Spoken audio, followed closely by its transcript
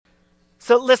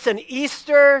So listen,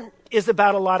 Easter is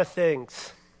about a lot of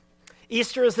things.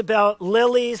 Easter is about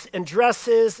lilies and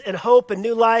dresses and hope and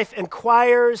new life and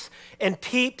choirs and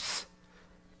peeps.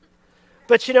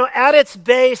 But you know, at its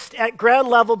base, at ground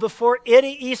level, before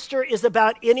any Easter is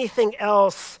about anything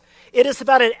else, it is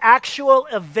about an actual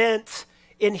event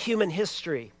in human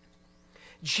history.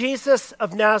 Jesus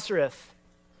of Nazareth,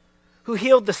 who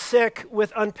healed the sick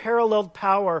with unparalleled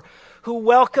power, who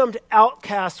welcomed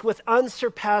outcasts with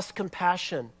unsurpassed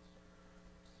compassion,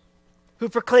 who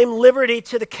proclaimed liberty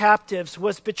to the captives,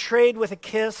 was betrayed with a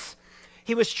kiss.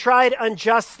 He was tried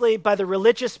unjustly by the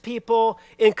religious people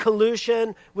in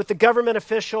collusion with the government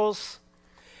officials,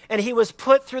 and he was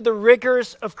put through the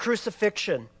rigors of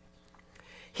crucifixion.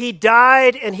 He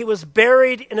died and he was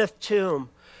buried in a tomb.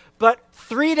 But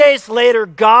 3 days later,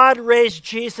 God raised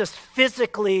Jesus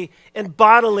physically and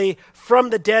bodily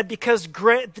from the dead because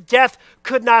death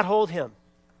could not hold him.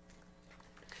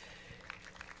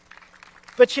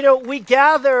 But you know, we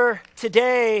gather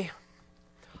today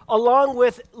along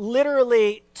with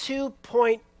literally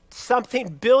 2-point-something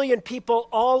billion people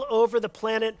all over the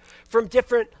planet from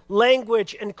different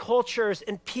language and cultures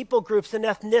and people groups and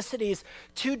ethnicities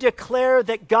to declare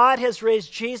that God has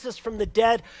raised Jesus from the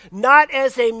dead, not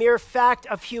as a mere fact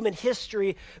of human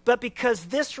history, but because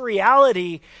this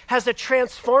reality has a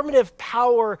transformative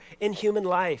power in human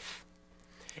life.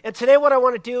 And today what I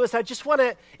want to do is I just want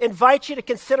to invite you to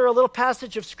consider a little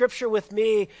passage of Scripture with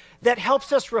me that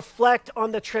helps us reflect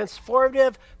on the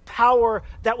transformative power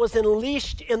that was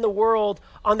unleashed in the world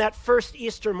on that first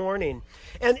Easter morning.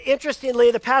 And interestingly,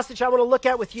 the passage I want to look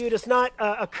at with you does not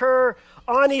occur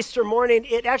on Easter morning.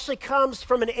 It actually comes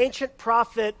from an ancient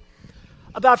prophet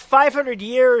about 500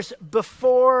 years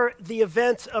before the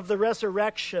event of the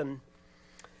resurrection,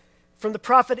 from the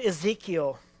prophet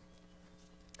Ezekiel.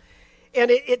 And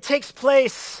it takes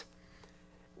place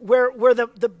where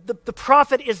the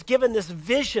prophet is given this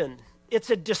vision. It's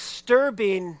a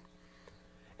disturbing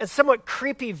and somewhat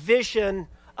creepy vision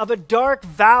of a dark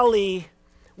valley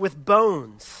with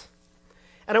bones.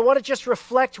 And I want to just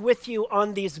reflect with you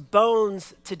on these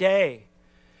bones today.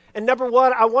 And number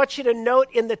one, I want you to note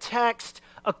in the text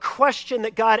a question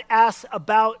that God asks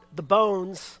about the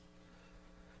bones.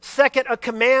 Second, a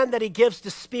command that he gives to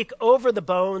speak over the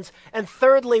bones. And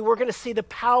thirdly, we're going to see the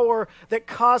power that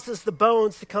causes the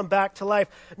bones to come back to life.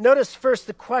 Notice first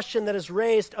the question that is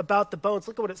raised about the bones.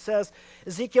 Look at what it says.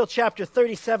 Ezekiel chapter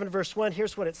 37, verse 1.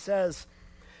 Here's what it says.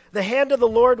 The hand of the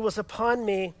Lord was upon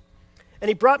me, and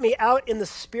he brought me out in the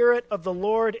spirit of the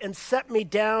Lord and set me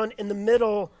down in the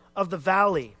middle of the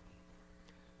valley.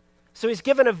 So he's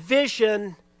given a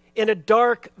vision in a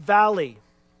dark valley.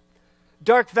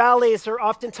 Dark valleys are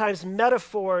oftentimes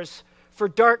metaphors for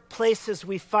dark places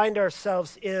we find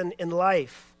ourselves in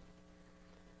life.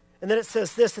 And then it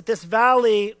says this, that this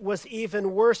valley was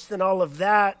even worse than all of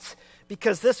that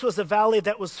because this was a valley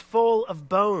that was full of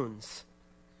bones.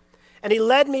 And he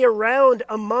led me around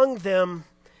among them,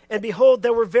 and behold,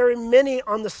 there were very many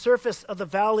on the surface of the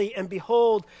valley, and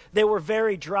behold, they were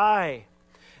very dry.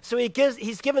 So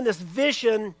he's given this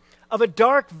vision of a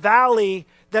dark valley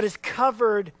that is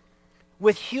covered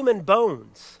with human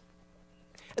bones.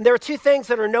 And there are two things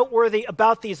that are noteworthy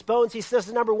about these bones. He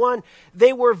says, number one,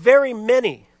 they were very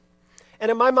many. And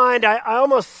in my mind, I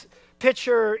almost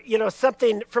picture,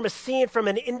 something from a scene from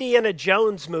an Indiana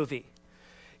Jones movie.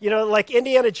 Like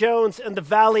Indiana Jones and the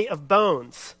Valley of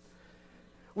Bones.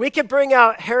 We could bring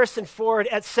out Harrison Ford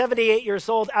at 78 years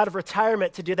old out of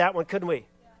retirement to do that one, couldn't we?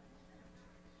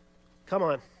 Come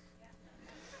on.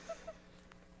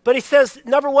 But he says,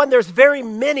 number one, there's very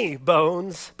many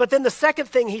bones. But then the second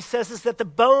thing he says is that the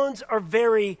bones are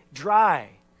very dry.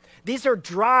 These are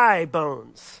dry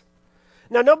bones.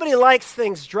 Now, nobody likes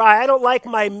things dry. I don't like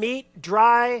my meat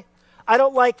dry. I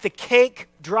don't like the cake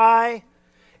dry.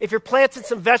 If you're planting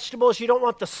some vegetables, you don't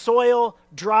want the soil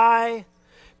dry.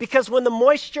 Because when the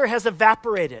moisture has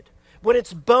evaporated, when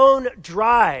it's bone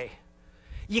dry,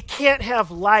 you can't have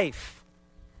life.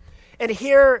 And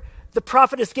here, the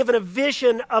prophet is given a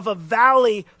vision of a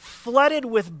valley flooded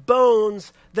with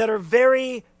bones that are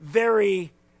very,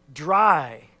 very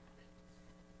dry.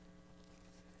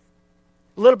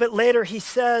 A little bit later, he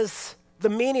says the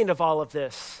meaning of all of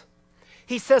this.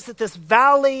 He says that this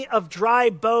valley of dry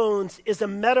bones is a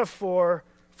metaphor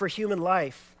for human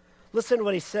life. Listen to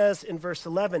what he says in verse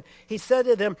 11. He said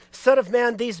to them, Son of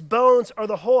man, these bones are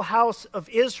the whole house of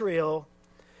Israel.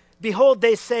 Behold,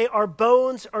 they say, our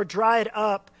bones are dried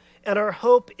up, and our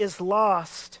hope is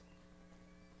lost.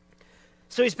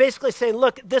 So he's basically saying,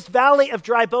 look, this valley of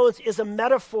dry bones is a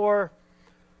metaphor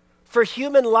for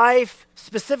human life,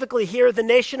 specifically here, the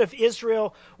nation of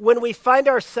Israel, when we find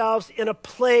ourselves in a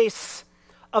place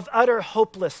of utter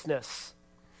hopelessness,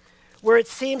 where it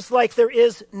seems like there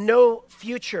is no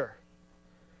future,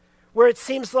 where it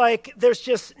seems like there's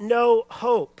just no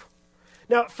hope.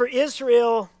 Now, for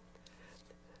Israel,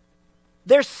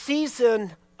 their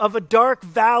season of a dark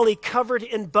valley covered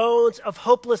in bones of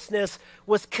hopelessness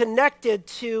was connected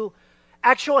to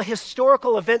actual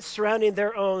historical events surrounding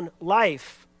their own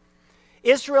life.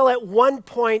 Israel, at one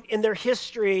point in their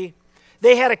history,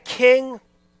 they had a king,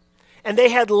 and they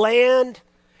had land,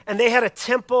 and they had a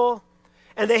temple,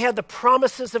 and they had the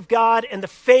promises of God, and the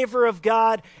favor of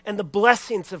God, and the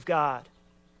blessings of God.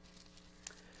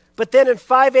 But then in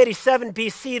 587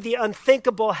 BC, the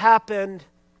unthinkable happened,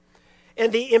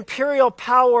 and the imperial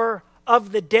power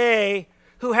of the day,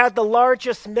 who had the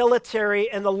largest military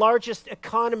and the largest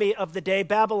economy of the day,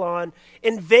 Babylon,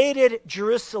 invaded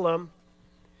Jerusalem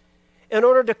in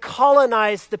order to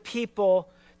colonize the people,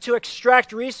 to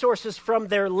extract resources from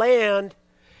their land,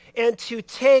 and to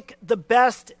take the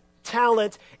best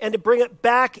talent and to bring it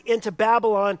back into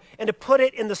Babylon and to put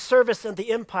it in the service of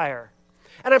the empire.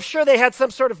 And I'm sure they had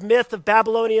some sort of myth of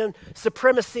Babylonian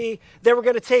supremacy. They were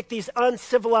going to take these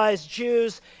uncivilized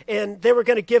Jews and they were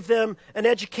going to give them an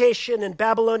education in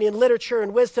Babylonian literature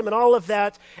and wisdom and all of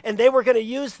that, and they were going to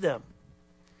use them.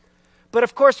 But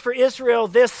of course, for Israel,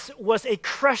 this was a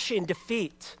crushing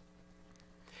defeat.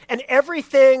 And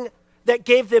everything that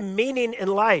gave them meaning in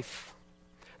life,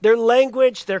 their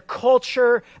language, their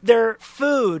culture, their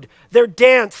food, their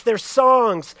dance, their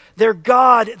songs, their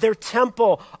God, their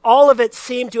temple, all of it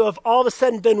seemed to have all of a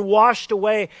sudden been washed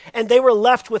away, and they were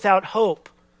left without hope.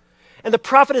 And the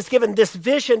prophet is given this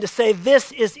vision to say,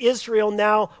 this is Israel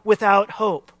now without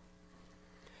hope.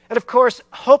 And of course,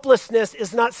 hopelessness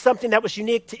is not something that was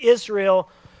unique to Israel.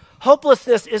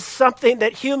 Hopelessness is something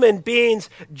that human beings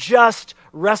just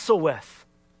wrestle with.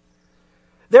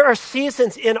 There are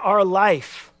seasons in our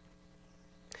life,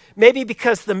 maybe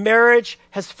because the marriage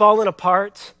has fallen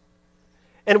apart,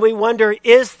 and we wonder,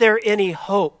 is there any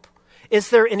hope? Is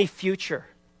there any future?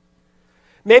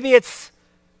 Maybe it's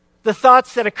the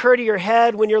thoughts that occur to your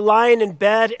head when you're lying in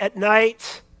bed at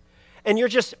night, and you're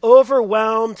just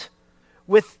overwhelmed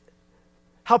with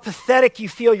how pathetic you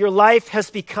feel your life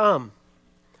has become.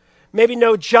 Maybe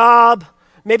no job.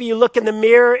 Maybe you look in the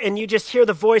mirror and you just hear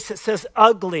the voice that says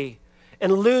ugly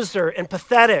and loser and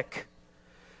pathetic.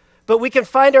 But we can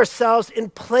find ourselves in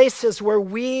places where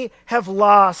we have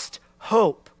lost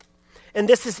hope. And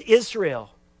this is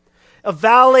Israel. A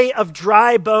valley of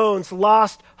dry bones,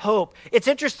 lost hope. It's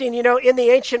interesting, in the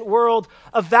ancient world,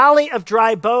 a valley of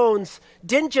dry bones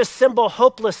didn't just symbol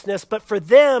hopelessness, but for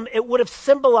them, it would have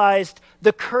symbolized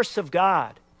the curse of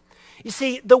God. You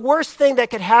see, the worst thing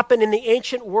that could happen in the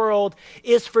ancient world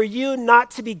is for you not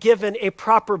to be given a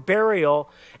proper burial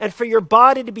and for your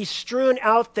body to be strewn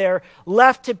out there,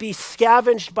 left to be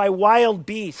scavenged by wild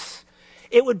beasts.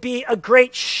 It would be a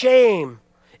great shame.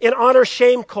 In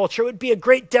honor-shame culture, it would be a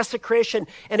great desecration,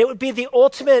 and it would be the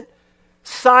ultimate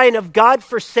sign of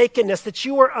God-forsakenness, that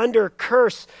you were under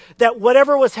curse, that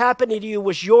whatever was happening to you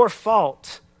was your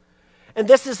fault. And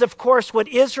this is, of course, what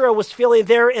Israel was feeling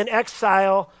there in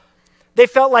exile. They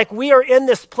felt like we are in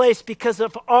this place because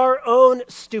of our own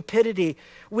stupidity.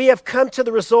 We have come to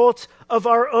the result of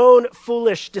our own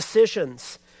foolish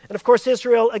decisions. And of course,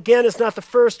 Israel, again, is not the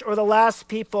first or the last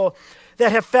people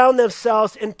that have found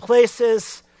themselves in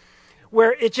places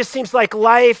where it just seems like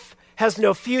life has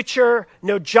no future,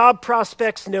 no job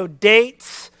prospects, no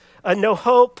dates, no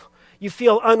hope. You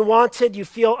feel unwanted, you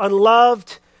feel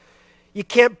unloved. You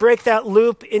can't break that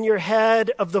loop in your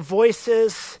head of the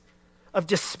voices of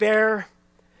despair.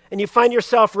 And you find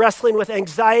yourself wrestling with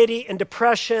anxiety and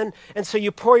depression, and so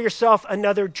you pour yourself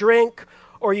another drink,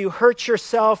 or you hurt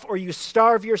yourself, or you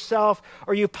starve yourself,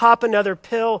 or you pop another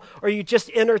pill, or you just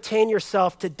entertain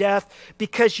yourself to death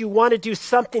because you want to do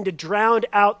something to drown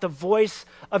out the voice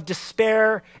of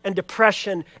despair and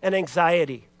depression and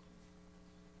anxiety.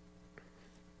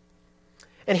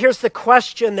 And here's the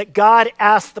question that God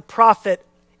asked the prophet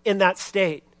in that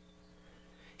state.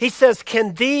 He says,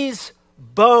 can these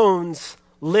bones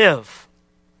live?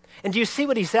 And do you see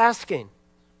what he's asking?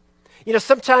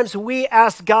 Sometimes we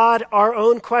ask God our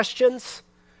own questions.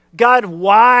 God,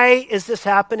 why is this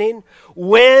happening?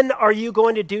 When are you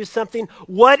going to do something?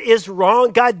 What is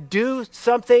wrong? God, do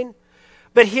something.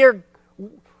 But here,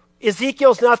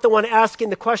 Ezekiel's not the one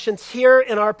asking the questions. Here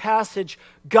in our passage,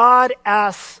 God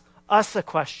asks us a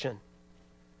question.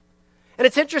 And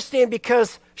it's interesting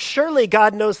because surely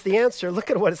God knows the answer. Look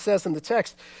at what it says in the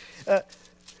text.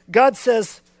 God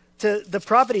says to the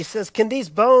prophet, he says, can these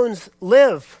bones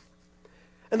live?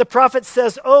 And the prophet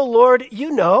says, oh, Lord,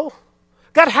 you know.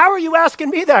 God, how are you asking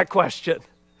me that question?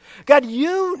 God,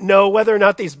 you know whether or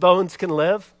not these bones can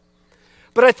live.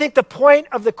 But I think the point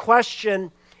of the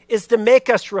question is to make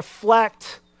us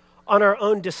reflect on our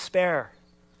own despair.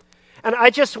 And I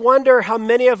just wonder how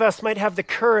many of us might have the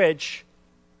courage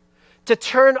to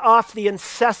turn off the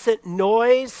incessant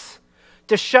noise,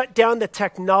 to shut down the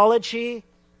technology,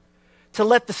 to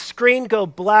let the screen go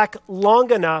black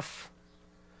long enough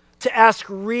to ask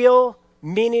real,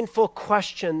 meaningful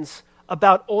questions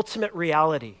about ultimate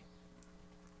reality.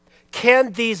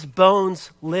 Can these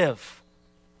bones live?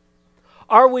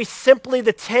 Are we simply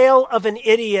the tale of an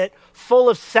idiot full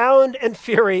of sound and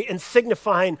fury and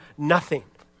signifying nothing?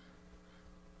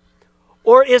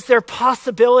 Or is there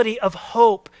possibility of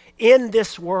hope in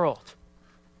this world?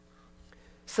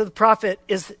 So the prophet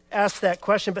is asked that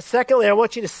question. But secondly, I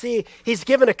want you to see he's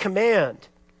given a command.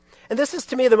 And this is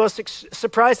to me the most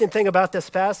surprising thing about this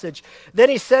passage. Then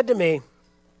he said to me,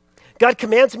 God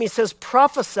commands me, he says,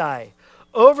 prophesy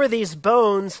over these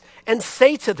bones and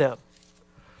say to them,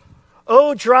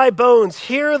 O dry bones,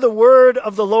 hear the word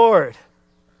of the Lord.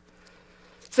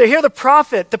 So here the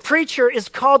prophet, the preacher, is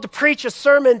called to preach a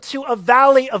sermon to a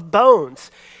valley of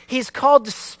bones. He's called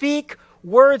to speak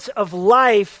words of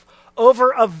life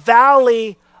over a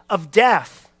valley of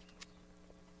death.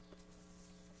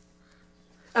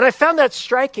 And I found that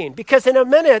striking because in a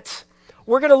minute,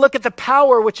 we're going to look at the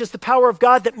power, which is the power of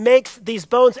God that makes these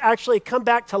bones actually come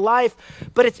back to life.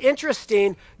 But it's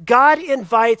interesting, God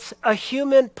invites a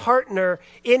human partner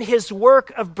in his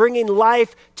work of bringing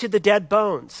life to the dead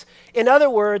bones. In other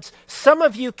words, some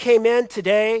of you came in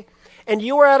today and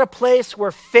you are at a place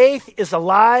where faith is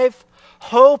alive,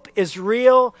 hope is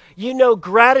real, you know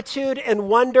gratitude and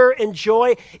wonder and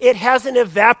joy. It hasn't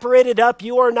evaporated up.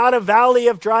 You are not a valley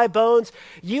of dry bones.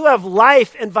 You have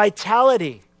life and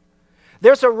vitality.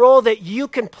 There's a role that you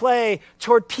can play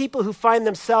toward people who find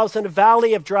themselves in a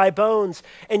valley of dry bones.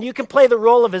 And you can play the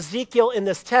role of Ezekiel in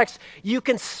this text. You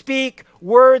can speak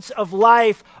words of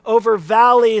life over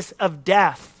valleys of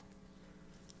death.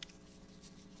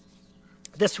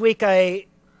 This week I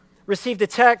received a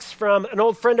text from an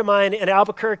old friend of mine in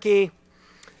Albuquerque.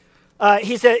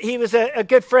 He was a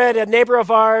good friend, a neighbor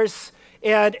of ours,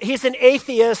 and he's an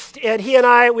atheist. And he and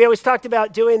I, we always talked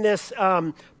about doing this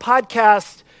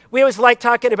podcast. We always like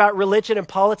talking about religion and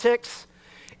politics.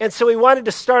 And so we wanted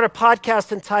to start a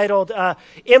podcast entitled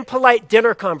Impolite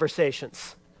Dinner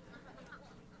Conversations.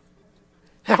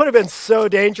 That would have been so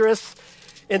dangerous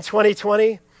in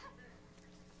 2020.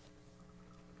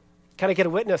 Kind of get a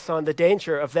witness on the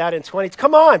danger of that in 2020.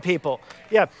 Come on, people.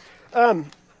 Yeah.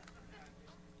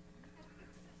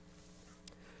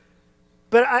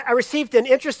 But I received an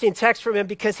interesting text from him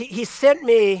because he sent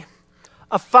me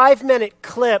a 5-minute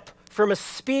clip from a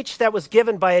speech that was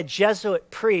given by a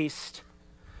Jesuit priest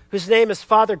whose name is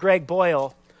Father Greg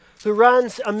Boyle, who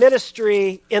runs a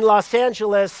ministry in Los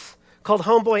Angeles called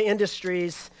Homeboy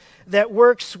Industries that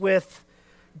works with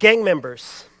gang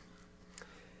members.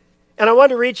 And I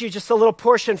want to read you just a little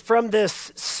portion from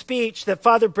this speech that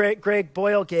Father Greg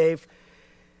Boyle gave.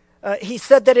 He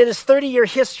said that in his 30-year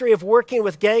history of working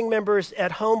with gang members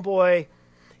at Homeboy,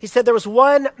 he said there was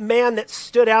one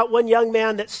young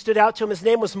man that stood out to him. His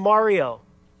name was Mario.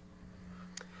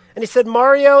 And he said,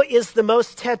 Mario is the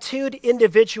most tattooed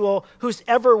individual who's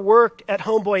ever worked at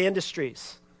Homeboy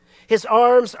Industries. His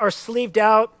arms are sleeved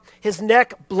out, his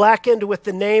neck blackened with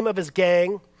the name of his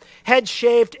gang, head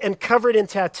shaved and covered in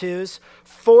tattoos,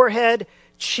 forehead,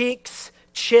 cheeks,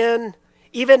 chin,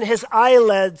 even his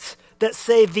eyelids that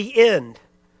say the end,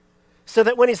 so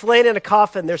that when he's laying in a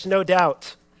coffin, there's no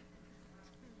doubt.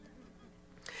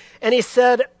 And he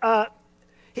said,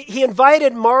 he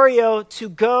invited Mario to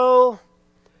go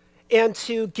and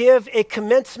to give a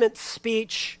commencement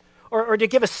speech or to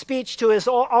give a speech to his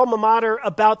alma mater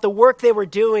about the work they were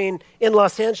doing in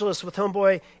Los Angeles with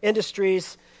Homeboy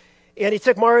Industries. And he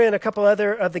took Mario and a couple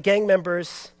other of the gang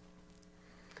members.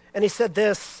 And he said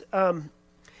this,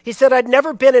 he said, I'd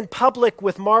never been in public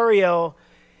with Mario,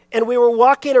 and we were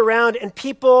walking around and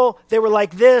people, they were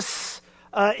like this.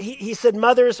 He said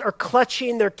mothers are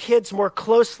clutching their kids more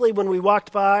closely when we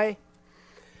walked by.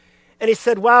 And he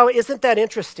said, wow, isn't that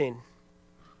interesting?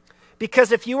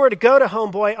 Because if you were to go to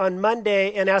Homeboy on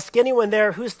Monday and ask anyone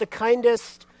there who's the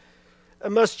kindest,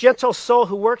 most gentle soul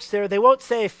who works there, they won't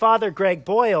say Father Greg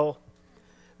Boyle.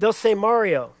 They'll say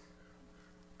Mario.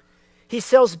 He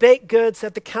sells baked goods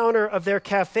at the counter of their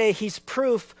cafe. He's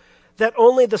proof that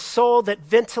only the soul that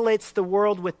ventilates the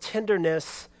world with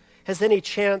tenderness has any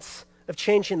chance of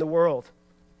changing the world.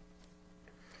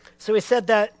 So he said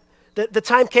that the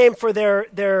time came for their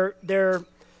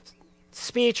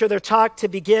speech or their talk to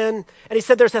begin. And he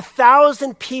said, there's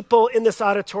 1,000 people in this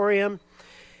auditorium.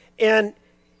 And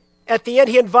at the end,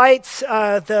 he invites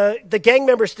the gang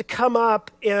members to come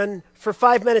up and for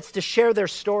 5 minutes to share their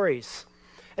stories.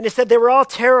 And he said they were all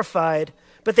terrified,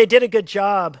 but they did a good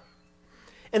job.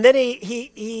 And then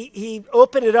he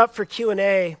opened it up for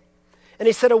Q&A. And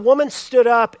he said a woman stood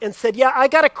up and said, yeah, I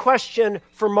got a question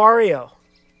for Mario.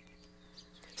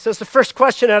 So it's the first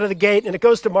question out of the gate, and it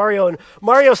goes to Mario. And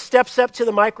Mario steps up to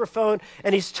the microphone,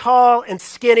 and he's tall and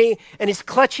skinny, and he's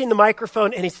clutching the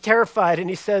microphone, and he's terrified. And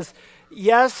he says,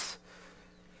 yes.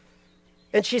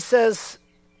 And she says,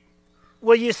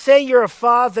 well, you say you're a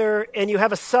father, and you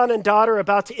have a son and daughter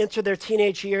about to enter their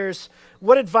teenage years.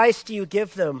 What advice do you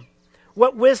give them?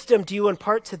 What wisdom do you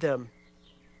impart to them?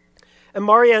 And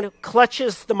Mario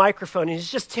clutches the microphone, and he's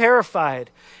just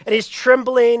terrified. And he's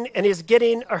trembling, and he's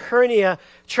getting a hernia,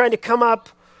 trying to come up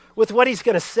with what he's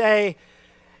going to say.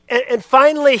 And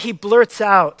finally, he blurts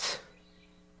out,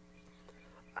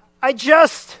 and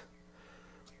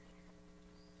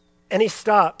he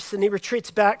stops, and he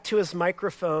retreats back to his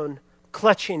microphone,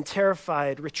 clutching,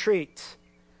 terrified, retreat.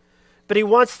 But he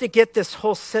wants to get this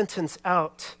whole sentence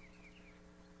out.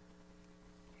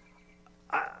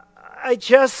 I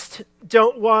just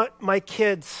don't want my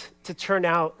kids to turn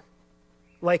out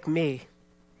like me.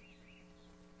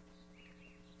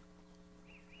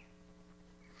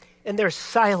 And there's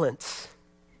silence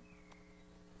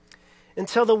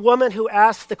until the woman who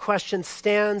asked the question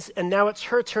stands, and now it's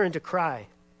her turn to cry.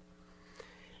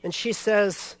 And she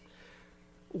says,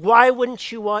 why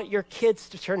wouldn't you want your kids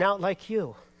to turn out like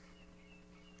you?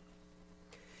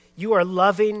 You are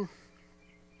loving,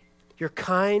 you're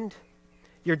kind,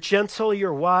 you're gentle,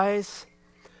 you're wise.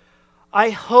 I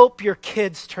hope your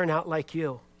kids turn out like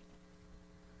you.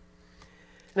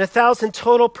 And 1,000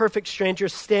 total perfect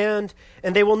strangers stand,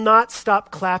 and they will not stop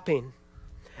clapping.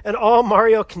 And all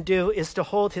Mario can do is to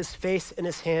hold his face in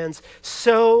his hands,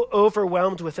 so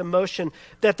overwhelmed with emotion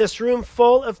that this room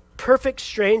full of perfect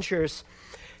strangers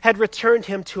had returned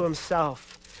him to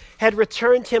himself, had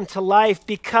returned him to life,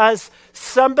 because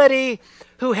somebody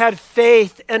who had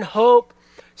faith and hope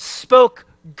spoke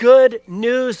good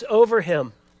news over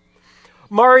him.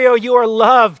 Mario, you are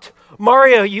loved.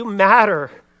 Mario, you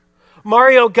matter.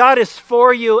 Mario, God is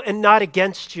for you and not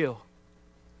against you.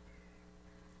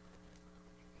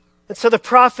 And so the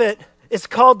prophet is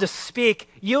called to speak.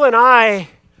 You and I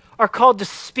are called to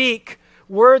speak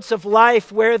words of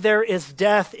life where there is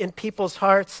death in people's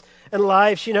hearts and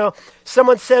lives. You know,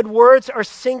 someone said words are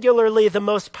singularly the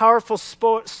most powerful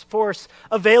force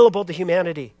available to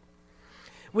humanity.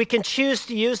 We can choose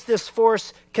to use this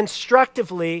force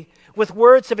constructively with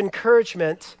words of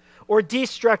encouragement, or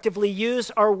destructively use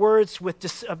our words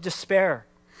of despair.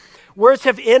 Words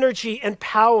have energy and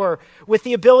power with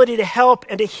the ability to help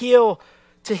and to heal,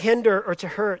 to hinder or to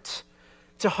hurt,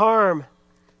 to harm,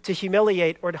 to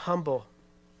humiliate or to humble.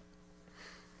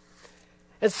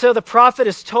 And so the prophet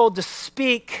is told to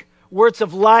speak words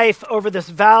of life over this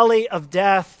valley of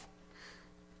death.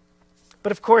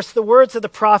 But of course, the words of the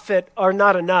prophet are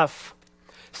not enough.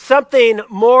 Something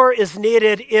more is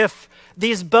needed if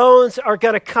these bones are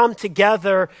going to come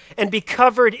together and be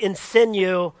covered in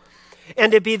sinew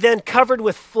and to be then covered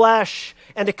with flesh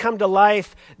and to come to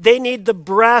life. They need the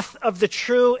breath of the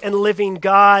true and living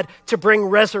God to bring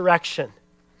resurrection.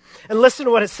 And listen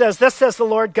to what it says. Thus says the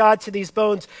Lord God to these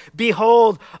bones,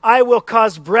 behold, I will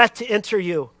cause breath to enter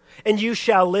you, and you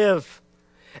shall live.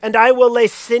 And I will lay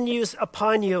sinews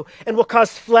upon you, and will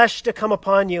cause flesh to come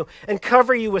upon you, and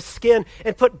cover you with skin,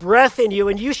 and put breath in you,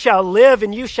 and you shall live,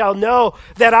 and you shall know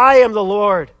that I am the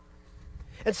Lord.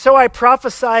 And so I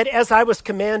prophesied as I was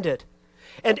commanded.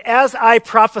 And as I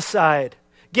prophesied,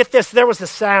 get this, there was a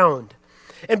sound.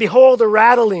 And behold, a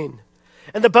rattling.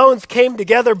 And the bones came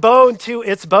together, bone to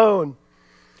its bone.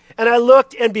 And I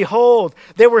looked, and behold,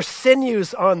 there were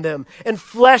sinews on them, and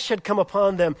flesh had come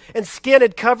upon them, and skin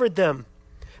had covered them.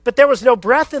 But there was no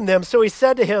breath in them. So he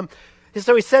said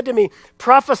to me,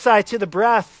 prophesy to the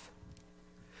breath.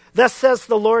 Thus says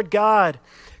the Lord God,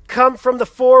 come from the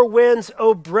four winds,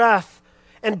 O breath,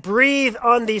 and breathe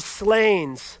on these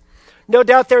slains. No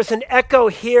doubt there's an echo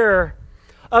here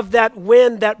of that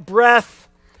wind, that breath,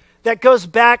 that goes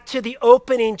back to the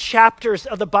opening chapters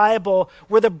of the Bible,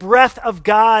 where the breath of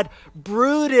God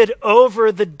brooded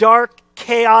over the dark,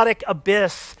 chaotic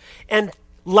abyss, and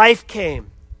life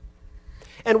came.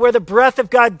 And where the breath of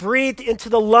God breathed into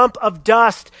the lump of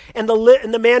dust, and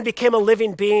the man became a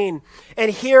living being.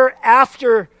 And here,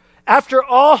 after after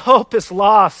all hope is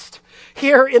lost,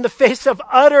 here in the face of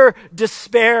utter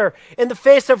despair, in the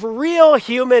face of real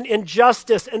human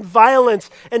injustice and violence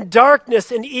and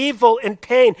darkness and evil and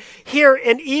pain, here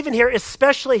and even here,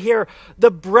 especially here,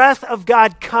 the breath of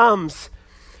God comes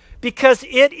because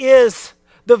it is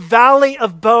the valley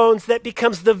of bones that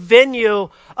becomes the venue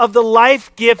of the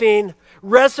life-giving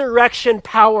resurrection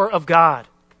power of God.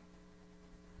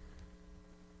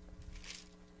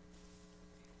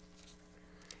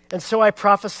 And so I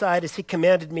prophesied as he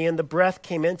commanded me, and the breath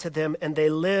came into them, and they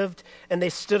lived, and they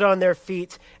stood on their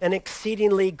feet, an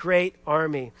exceedingly great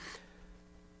army.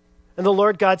 And the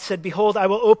Lord God said, behold, I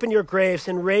will open your graves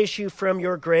and raise you from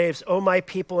your graves, O my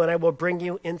people, and I will bring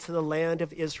you into the land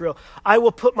of Israel. I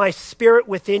will put my spirit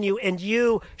within you, and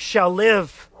you shall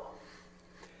live.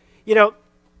 You know,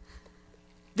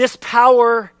 this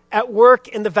power at work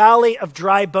in the valley of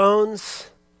dry bones,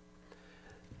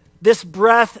 this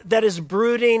breath that is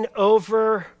brooding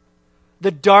over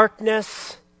the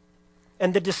darkness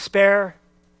and the despair,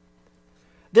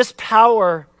 this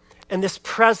power and this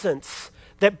presence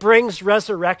that brings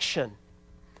resurrection,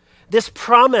 this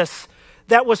promise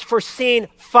that was foreseen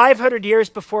 500 years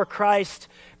before Christ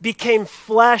became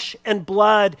flesh and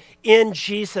blood in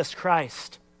Jesus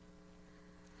Christ.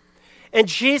 And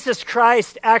Jesus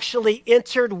Christ actually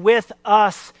entered with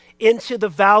us into the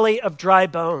valley of dry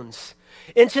bones,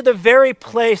 into the very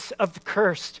place of the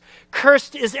cursed.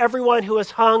 Cursed is everyone who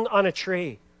is hung on a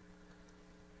tree.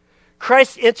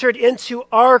 Christ entered into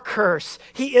our curse.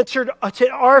 He entered to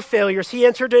our failures. He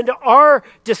entered into our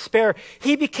despair.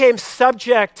 He became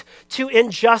subject to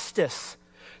injustice,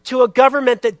 to a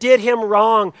government that did him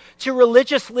wrong, to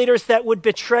religious leaders that would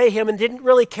betray him and didn't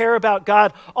really care about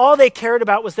God. All they cared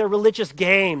about was their religious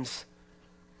games.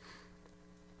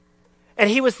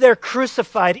 And he was there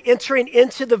crucified, entering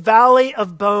into the valley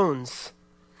of bones.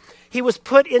 He was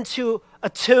put into a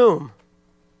tomb.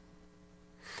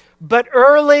 But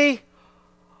early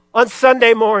on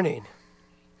Sunday morning,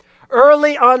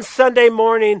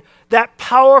 that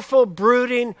powerful,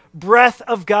 brooding breath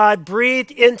of God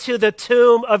breathed into the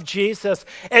tomb of Jesus,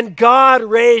 and God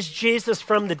raised Jesus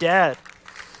from the dead.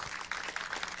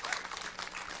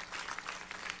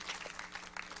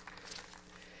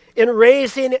 In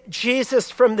raising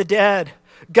Jesus from the dead,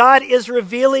 God is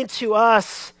revealing to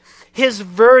us his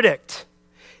verdict.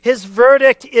 His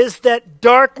verdict is that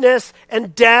darkness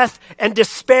and death and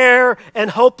despair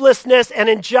and hopelessness and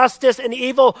injustice and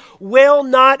evil will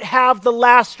not have the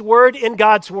last word in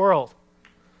God's world.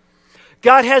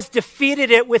 God has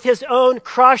defeated it with his own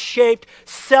cross-shaped,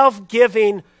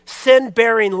 self-giving,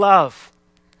 sin-bearing love.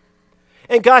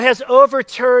 And God has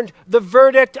overturned the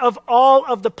verdict of all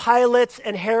of the Pilates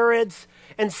and Herods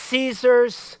and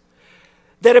Caesars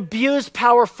that abuse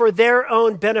power for their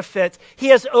own benefit. He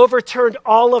has overturned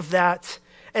all of that,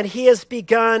 and he has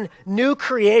begun new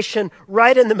creation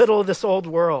right in the middle of this old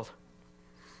world.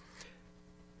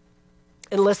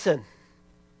 And listen,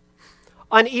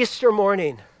 on Easter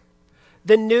morning,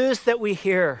 the news that we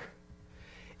hear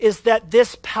is that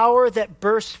this power that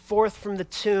bursts forth from the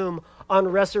tomb on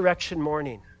resurrection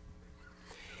morning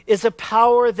is a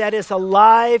power that is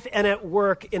alive and at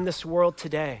work in this world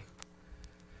today.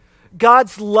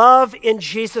 God's love in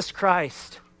Jesus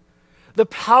Christ, the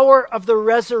power of the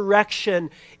resurrection,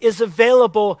 is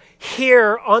available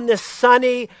here on this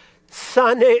sunny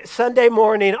Sunday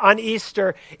morning on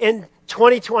Easter in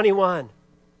 2021.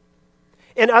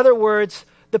 In other words,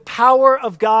 the power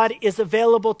of God is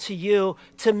available to you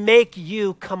to make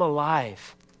you come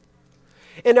alive.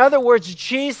 In other words,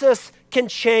 Jesus can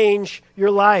change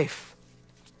your life.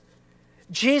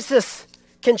 Jesus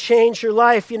can change your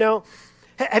life. You know,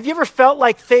 have you ever felt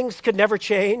like things could never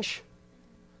change?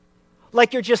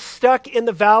 Like you're just stuck in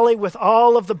the valley with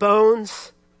all of the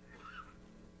bones?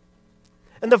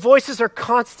 And the voices are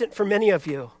constant for many of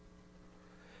you,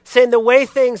 saying the way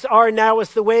things are now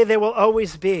is the way they will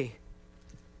always be.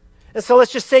 And so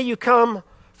let's just say you come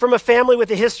from a family with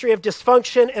a history of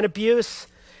dysfunction and abuse,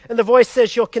 and the voice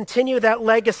says you'll continue that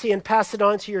legacy and pass it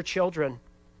on to your children.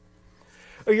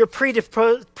 Or you're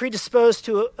predisposed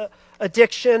to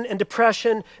addiction and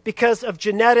depression because of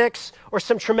genetics or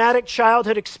some traumatic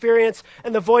childhood experience,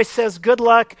 and the voice says, good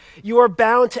luck, you are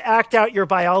bound to act out your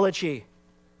biology.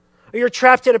 Or you're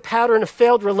trapped in a pattern of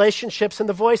failed relationships, and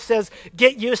the voice says,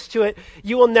 get used to it.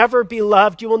 You will never be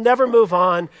loved. You will never move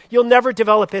on. You'll never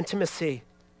develop intimacy.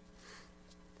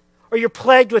 Or you're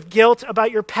plagued with guilt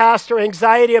about your past or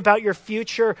anxiety about your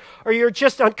future, or you're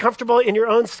just uncomfortable in your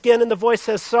own skin, and the voice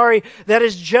says, sorry, that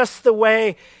is just the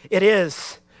way it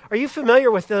is. Are you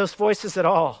familiar with those voices at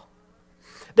all?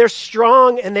 They're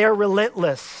strong and they are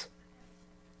relentless.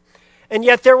 And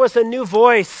yet there was a new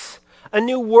voice, a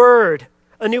new word,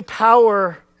 a new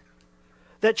power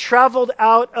that traveled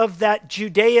out of that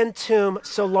Judean tomb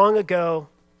so long ago.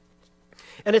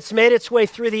 And it's made its way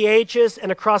through the ages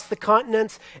and across the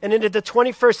continents and into the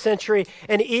 21st century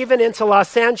and even into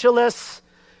Los Angeles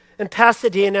and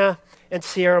Pasadena and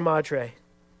Sierra Madre.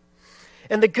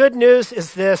 And the good news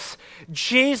is this: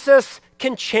 Jesus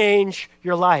can change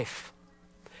your life.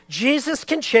 Jesus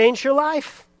can change your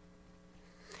life.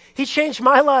 He changed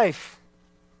my life.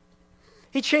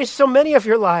 He changed so many of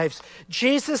your lives.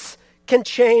 Jesus can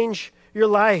change your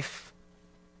life.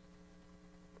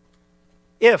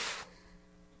 If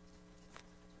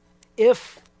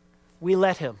we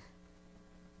let him.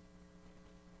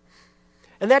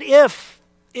 And that if,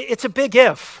 it's a big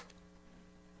if.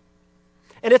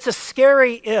 And it's a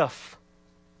scary if.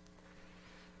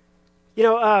 You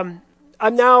know,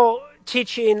 I'm now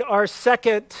teaching our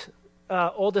second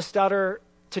oldest daughter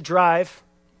to drive.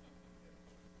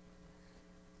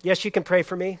 Yes, you can pray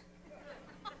for me.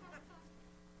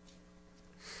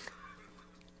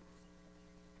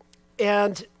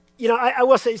 And, you know, I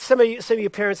will say, some of you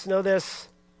parents know this.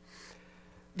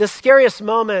 The scariest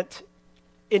moment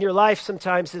in your life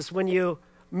sometimes is when you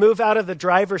move out of the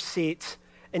driver's seat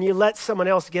and you let someone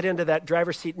else get into that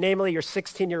driver's seat, namely your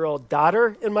 16-year-old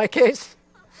daughter, in my case,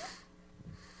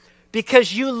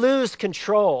 because you lose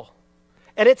control.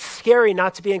 And it's scary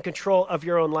not to be in control of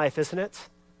your own life, isn't it?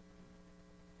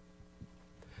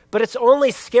 But it's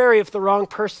only scary if the wrong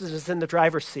person is in the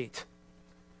driver's seat.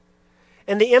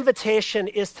 And the invitation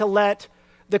is to let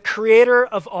the creator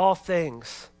of all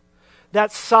things,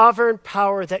 that sovereign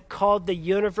power that called the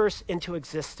universe into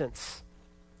existence,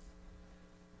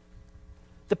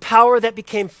 the power that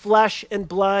became flesh and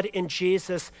blood in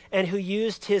Jesus and who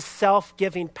used his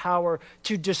self-giving power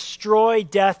to destroy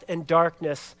death and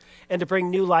darkness and to bring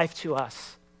new life to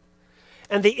us.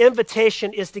 And the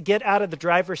invitation is to get out of the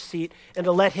driver's seat and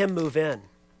to let him move in.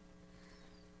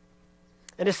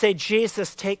 And to say,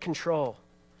 Jesus, take control.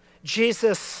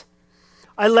 Jesus,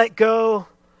 I let go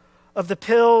of the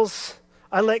pills.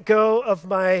 I let go of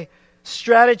my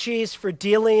strategies for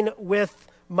dealing with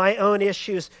my own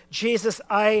issues. Jesus,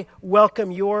 I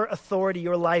welcome your authority,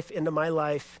 your life into my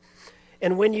life.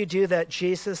 And when you do that,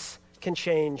 Jesus can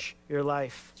change your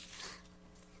life.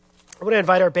 I want to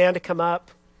invite our band to come up.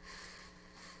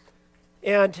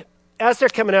 And as they're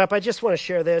coming up, I just want to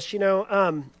share this. You know,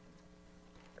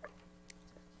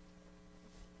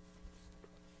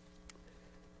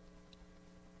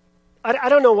 I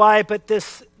don't know why, but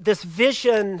this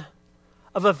vision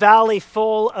of a valley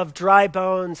full of dry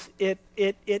bones, it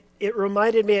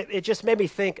reminded me, it just made me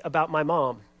think about my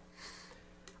mom.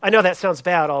 I know that sounds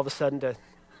bad all of a sudden to,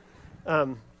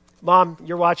 Mom,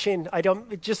 you're watching,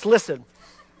 just listen.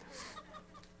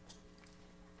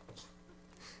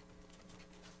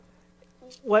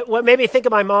 What made me think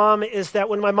of my mom is that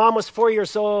when my mom was 4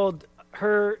 years old,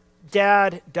 her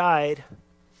dad died.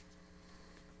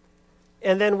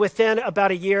 And then within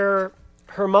about a year,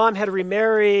 her mom had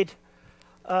remarried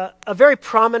a very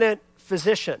prominent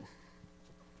physician,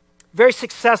 very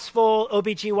successful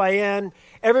OBGYN.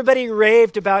 Everybody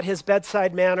raved about his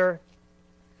bedside manner.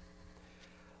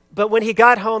 But when he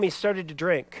got home, he started to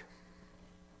drink.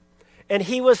 And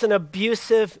he was an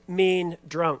abusive, mean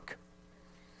drunk.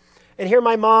 And here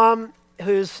my mom,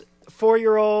 whose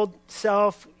 4-year-old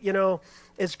self, you know,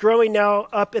 is growing now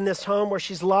up in this home where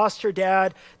she's lost her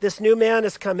dad. This new man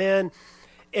has come in,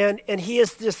 and he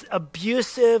is this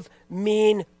abusive,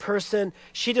 mean person.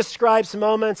 She describes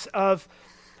moments of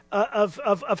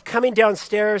coming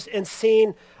downstairs and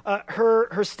seeing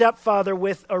her stepfather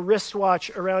with a wristwatch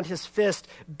around his fist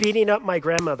beating up my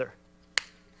grandmother.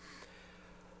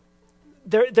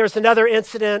 There's another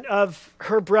incident of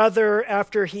her brother,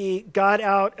 after he got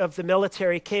out of the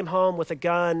military, came home with a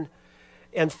gun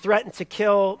and threatened to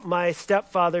kill my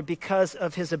stepfather because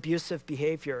of his abusive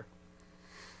behavior.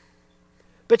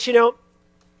 But you know,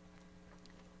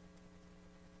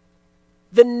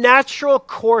 the natural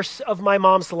course of my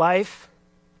mom's life,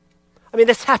 I mean,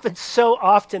 this happens so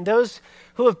often. Those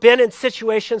who have been in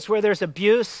situations where there's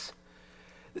abuse,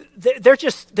 they're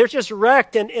just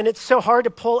wrecked, and it's so hard to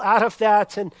pull out of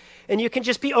that, and you can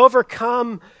just be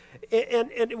overcome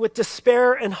and with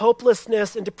despair and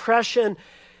hopelessness and depression.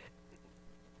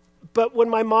 But when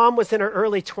my mom was in her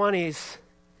early 20s,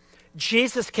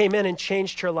 Jesus came in and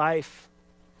changed her life.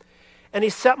 And he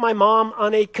set my mom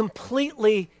on a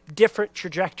completely different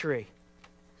trajectory.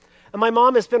 And my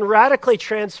mom has been radically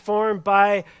transformed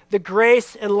by the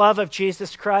grace and love of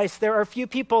Jesus Christ. There are a few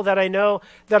people that I know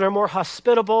that are more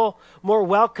hospitable, more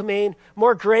welcoming,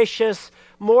 more gracious,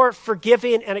 more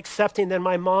forgiving and accepting than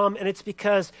my mom, and it's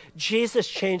because Jesus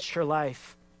changed her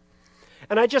life.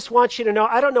 And I just want you to know,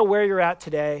 I don't know where you're at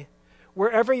today.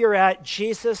 Wherever you're at,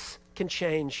 Jesus can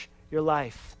change your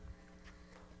life.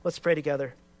 Let's pray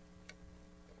together.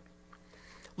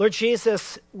 Lord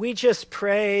Jesus, we just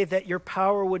pray that your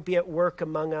power would be at work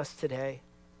among us today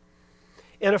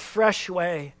in a fresh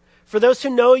way. For those who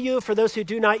know you, for those who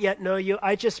do not yet know you,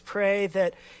 I just pray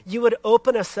that you would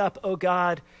open us up, oh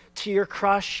God, to your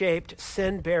cross-shaped,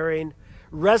 sin-bearing,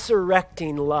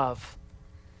 resurrecting love.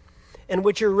 And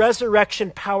would your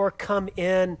resurrection power come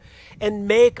in and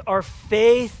make our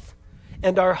faith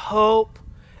and our hope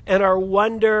and our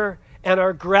wonder and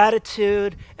our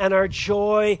gratitude and our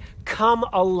joy come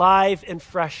alive in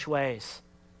fresh ways.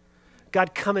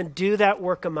 God, come and do that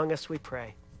work among us, we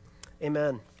pray.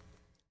 Amen.